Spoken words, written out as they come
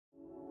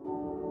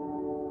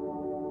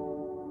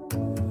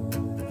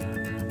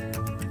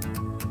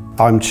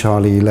I'm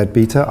Charlie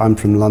Leadbeater. I'm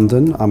from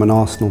London. I'm an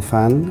Arsenal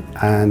fan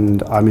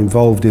and I'm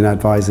involved in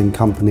advising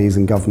companies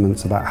and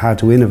governments about how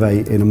to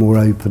innovate in a more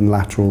open,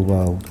 lateral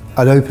world.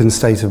 An open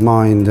state of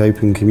mind,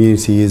 open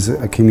community is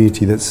a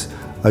community that's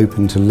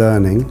open to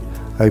learning,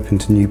 open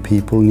to new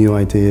people, new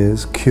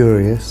ideas,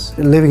 curious.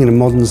 Living in a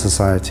modern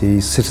society,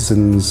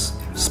 citizens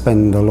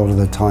spend a lot of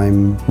the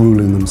time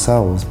ruling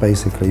themselves,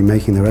 basically,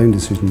 making their own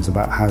decisions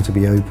about how to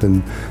be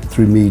open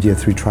through media,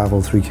 through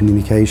travel, through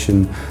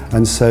communication.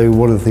 And so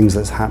one of the things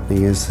that's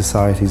happening is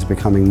society is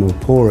becoming more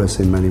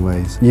porous in many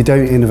ways. You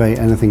don't innovate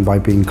anything by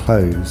being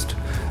closed,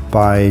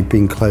 by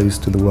being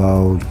closed to the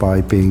world, by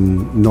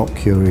being not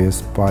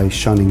curious, by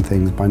shunning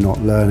things, by not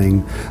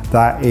learning.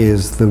 That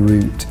is the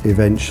route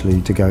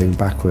eventually to going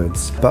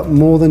backwards. But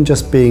more than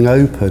just being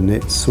open,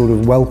 it's sort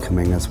of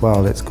welcoming as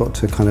well. It's got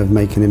to kind of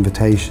make an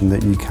invitation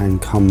that you can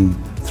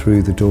come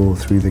through the door,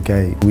 through the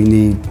gate. We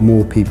need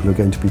more people who are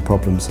going to be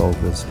problem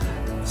solvers,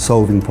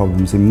 solving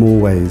problems in more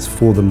ways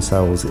for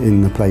themselves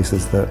in the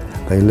places that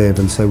they live.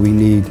 And so we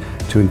need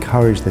to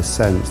encourage this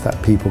sense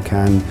that people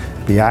can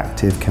be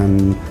active,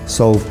 can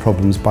solve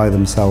problems by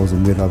themselves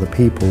and with other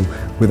people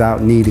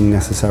without needing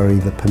necessarily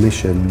the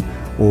permission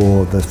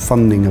or the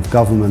funding of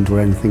government or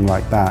anything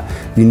like that.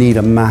 You need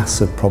a mass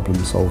of problem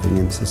solving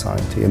in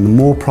society, and the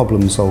more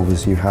problem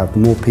solvers you have, the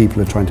more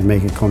people are trying to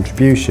make a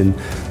contribution,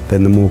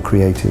 then the more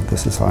creative the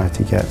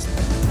society gets.